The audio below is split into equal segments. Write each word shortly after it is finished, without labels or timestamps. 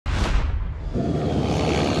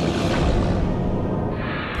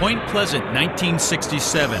Point Pleasant,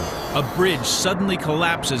 1967. A bridge suddenly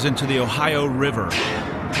collapses into the Ohio River.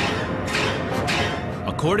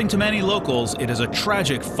 According to many locals, it is a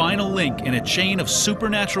tragic final link in a chain of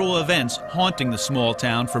supernatural events haunting the small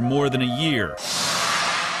town for more than a year.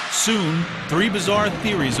 Soon, three bizarre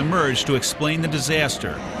theories emerged to explain the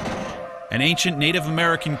disaster: an ancient Native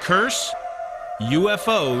American curse,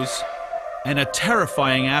 UFOs, and a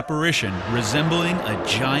terrifying apparition resembling a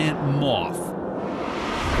giant moth.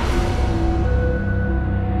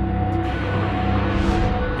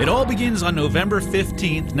 It all begins on November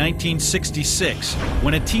 15, 1966,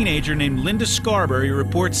 when a teenager named Linda Scarberry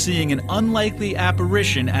reports seeing an unlikely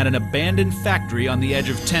apparition at an abandoned factory on the edge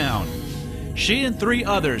of town. She and three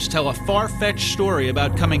others tell a far-fetched story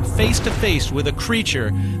about coming face to face with a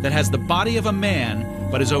creature that has the body of a man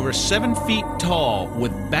but is over 7 feet tall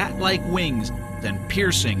with bat-like wings and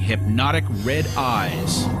piercing, hypnotic red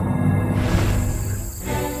eyes.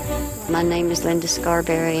 My name is Linda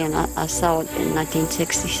Scarberry, and I saw it in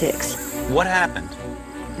 1966. What happened?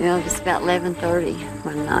 Well, it was about 11:30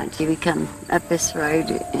 one night. We come up this road,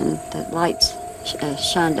 and the lights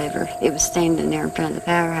shined over. It was standing there in front of the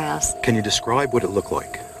powerhouse. Can you describe what it looked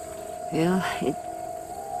like? Well, it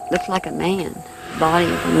looked like a man,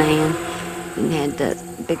 body of a man, and had the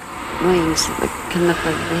big wings that would come up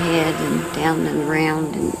over the head and down and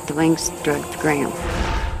around, and the wings drug the ground.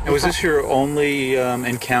 And was this your only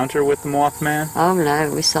encounter with the Mothman? Oh,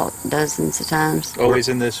 no, we saw it dozens of times. Always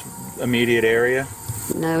in this immediate area?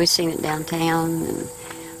 No, we've seen it downtown. And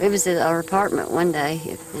it was at our apartment one day,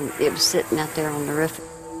 and it was sitting out there on the roof.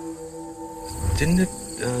 Didn't it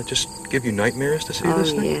just give you nightmares to see this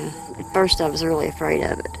thing? Oh, yeah. At first, I was really afraid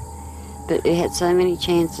of it. But it had so many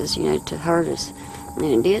chances, you know, to hurt us, and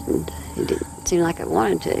it didn't. It didn't seem like it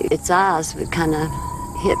wanted to. Its eyes would kind of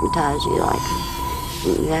hypnotize you, like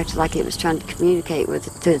it acted like it was trying to communicate with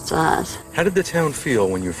it through its eyes. How did the town feel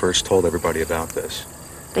when you first told everybody about this?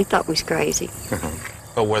 They thought we was crazy.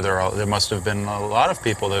 But there must have been a lot of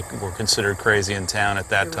people that were considered crazy in town at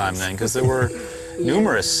that time then, because there were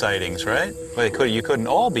numerous sightings, right? Well, you couldn't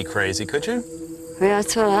all be crazy, could you? Well,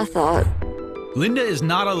 that's what I thought. Linda is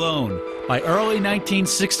not alone. By early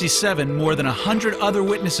 1967, more than 100 other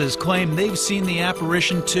witnesses claim they've seen the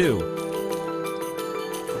apparition too.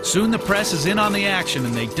 Soon the press is in on the action,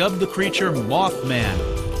 and they dub the creature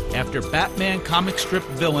Mothman, after Batman comic strip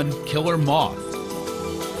villain Killer Moth.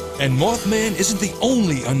 And Mothman isn't the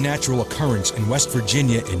only unnatural occurrence in West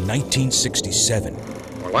Virginia in 1967.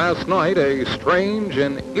 Last night, a strange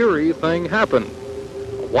and eerie thing happened.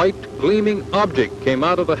 A white, gleaming object came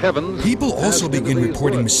out of the heavens. People also begin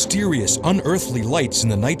reporting mysterious, unearthly lights in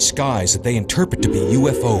the night skies that they interpret to be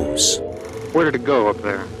UFOs. Where did it go up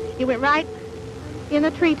there? It went right in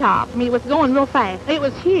the treetop. I mean, it was going real fast. It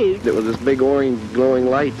was huge. It was this big orange glowing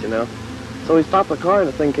light, you know. So we stopped the car and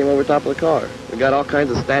the thing came over top of the car. We got all kinds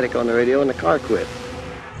of static on the radio and the car quit.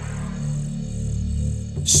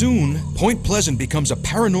 Soon, Point Pleasant becomes a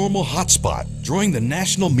paranormal hotspot, drawing the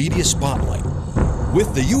national media spotlight.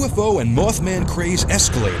 With the UFO and Mothman craze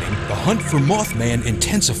escalating, the hunt for Mothman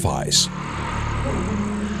intensifies.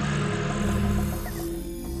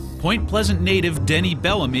 Point Pleasant native Denny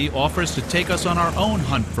Bellamy offers to take us on our own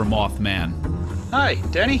hunt for Mothman. Hi,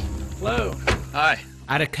 Denny. Hello. Hi.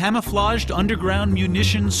 At a camouflaged underground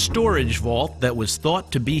munitions storage vault that was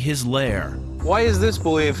thought to be his lair. Why is this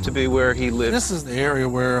believed to be where he lived? This is the area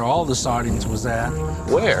where all the sightings was at.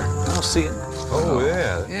 Where? I don't see it. Oh,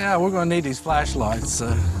 yeah. Yeah, we're going to need these flashlights.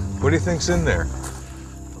 What do you think's in there?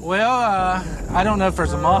 Well, I don't know if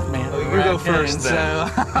there's a Mothman. Oh, you go first then.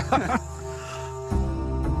 So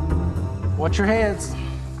watch your heads.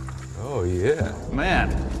 Oh, yeah.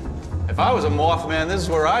 Man, if I was a Mothman, this is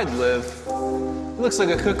where I'd live. It looks like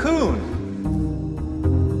a cocoon.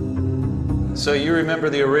 So you remember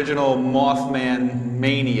the original Mothman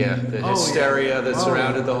mania, the hysteria that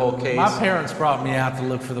surrounded the whole case? My parents brought me out to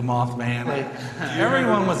look for the Mothman.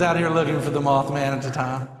 Everyone was out here looking for the Mothman at the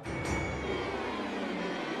time.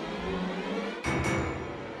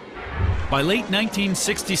 By late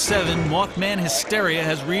 1967, Mothman hysteria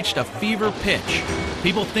has reached a fever pitch.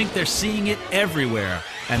 People think they're seeing it everywhere,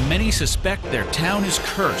 and many suspect their town is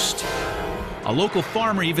cursed. A local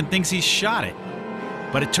farmer even thinks he's shot it.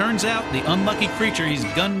 But it turns out the unlucky creature he's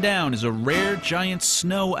gunned down is a rare giant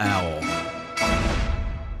snow owl.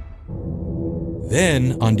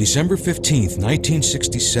 Then, on December 15th,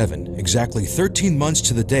 1967, exactly 13 months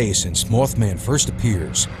to the day since Mothman first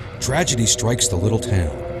appears, tragedy strikes the little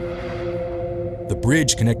town. The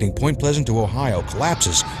bridge connecting Point Pleasant to Ohio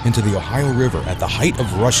collapses into the Ohio River at the height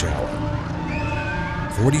of rush hour.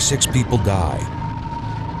 46 people die.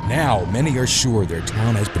 Now, many are sure their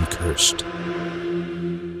town has been cursed.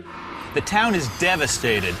 The town is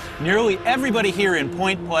devastated. Nearly everybody here in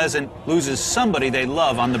Point Pleasant loses somebody they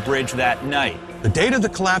love on the bridge that night. The date of the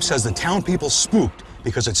collapse has the town people spooked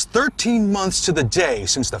because it's 13 months to the day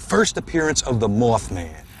since the first appearance of the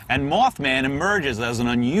Mothman. And Mothman emerges as an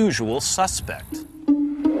unusual suspect.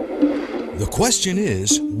 The question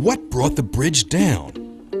is, what brought the bridge down?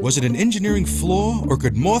 Was it an engineering flaw, or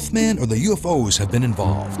could Mothman or the UFOs have been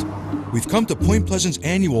involved? We've come to Point Pleasant's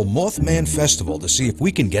annual Mothman Festival to see if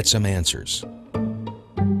we can get some answers.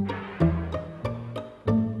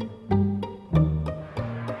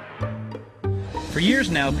 For years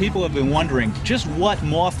now, people have been wondering just what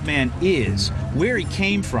Mothman is, where he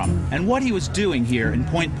came from, and what he was doing here in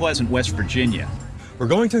Point Pleasant, West Virginia. We're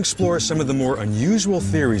going to explore some of the more unusual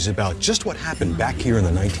theories about just what happened back here in the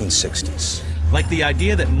 1960s. Like the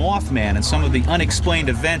idea that Mothman and some of the unexplained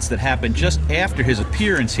events that happened just after his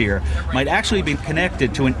appearance here might actually be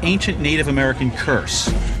connected to an ancient Native American curse.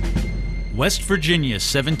 West Virginia,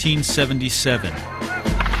 1777.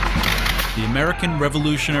 The American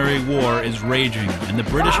Revolutionary War is raging, and the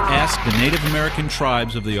British ask the Native American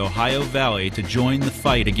tribes of the Ohio Valley to join the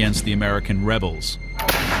fight against the American rebels.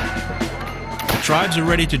 The tribes are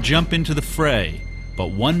ready to jump into the fray,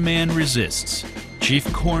 but one man resists,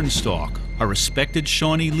 Chief Cornstalk, a respected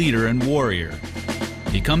Shawnee leader and warrior.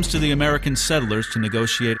 He comes to the American settlers to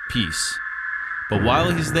negotiate peace. But while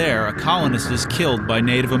he's there, a colonist is killed by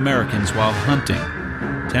Native Americans while hunting.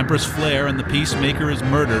 Tempers flare and the peacemaker is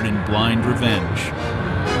murdered in blind revenge.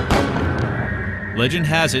 Legend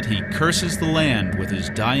has it he curses the land with his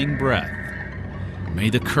dying breath. May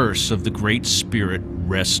the curse of the Great Spirit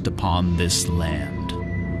rest upon this land.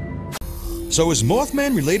 So is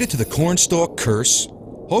Mothman related to the Cornstalk curse?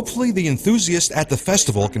 Hopefully the enthusiast at the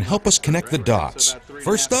festival can help us connect the dots.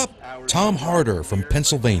 First up, Tom Harder from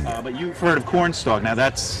Pennsylvania. But you've heard of Cornstalk. Now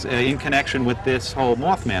that's in connection with this whole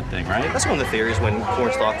Mothman thing, right? That's one of the theories. When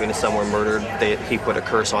Cornstalk and his son were murdered, he put a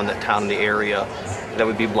curse on that town in the area that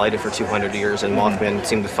would be blighted for 200 years, and Mothman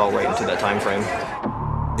seemed to fall right into that time frame.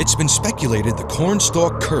 It's been speculated the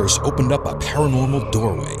Cornstalk curse opened up a paranormal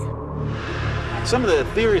doorway. Some of the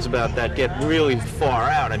theories about that get really far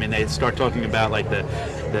out. I mean, they start talking about like the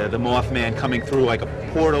Mothman coming through like a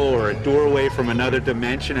portal or a doorway from another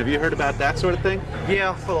dimension. Have you heard about that sort of thing?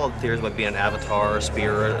 Yeah, well, all the theories about being an avatar, a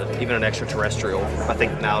spirit, even an extraterrestrial. I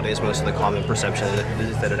think nowadays most of the common perception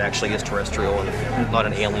is that it actually is terrestrial and not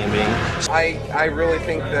an alien being. I really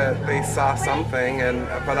think that they saw something,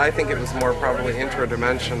 but I think it was more probably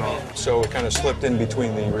interdimensional. So it kind of slipped in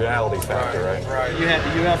between the reality factor, right? Right. You had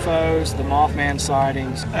the UFOs, the Mothman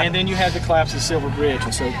sightings, and then you had the collapse of the Silver Bridge,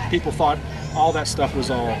 and so people thought all that stuff was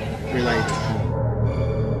all related.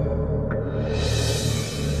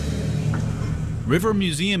 River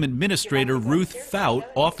Museum Administrator Ruth Fout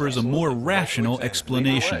offers a more rational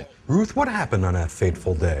explanation. Ruth, what happened on that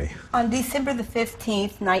fateful day? On December the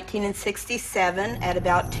 15th, 1967, at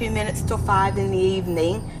about 2 minutes till 5 in the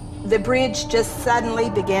evening, the bridge just suddenly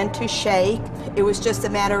began to shake. It was just a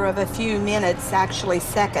matter of a few minutes, actually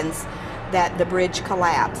seconds, that the bridge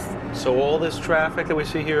collapsed. So all this traffic that we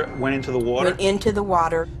see here went into the water? Went into the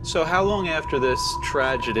water. So how long after this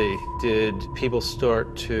tragedy did people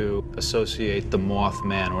start to associate the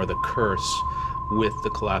Mothman or the curse with the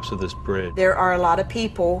collapse of this bridge? There are a lot of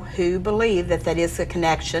people who believe that that is a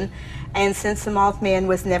connection, and since the Mothman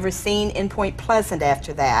was never seen in Point Pleasant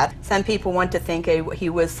after that, some people want to think he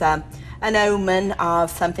was an omen of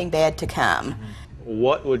something bad to come.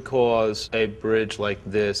 What would cause a bridge like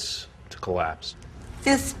this to collapse?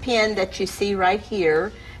 This pin that you see right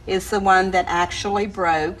here is the one that actually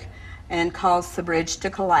broke and caused the bridge to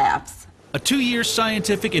collapse. A 2-year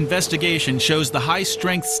scientific investigation shows the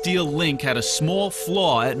high-strength steel link had a small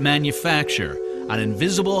flaw at manufacture, an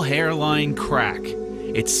invisible hairline crack.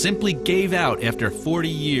 It simply gave out after 40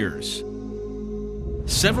 years.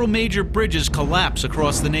 Several major bridges collapse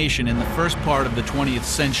across the nation in the first part of the 20th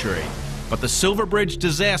century, but the Silver Bridge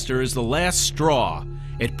disaster is the last straw.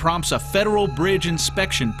 It prompts a federal bridge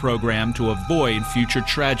inspection program to avoid future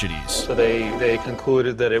tragedies. So they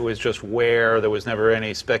concluded that it was just wear, there was never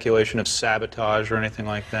any speculation of sabotage or anything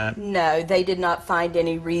like that? No, they did not find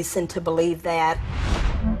any reason to believe that.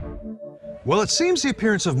 Well, it seems the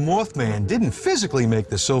appearance of Mothman didn't physically make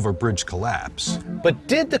the Silver Bridge collapse. But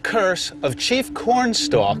did the curse of Chief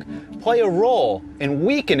Cornstalk play a role in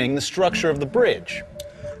weakening the structure of the bridge?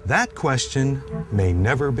 That question may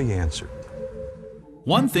never be answered.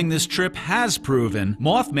 One thing this trip has proven,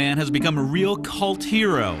 Mothman has become a real cult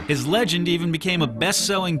hero. His legend even became a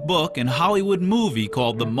best-selling book and Hollywood movie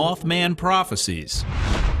called The Mothman Prophecies.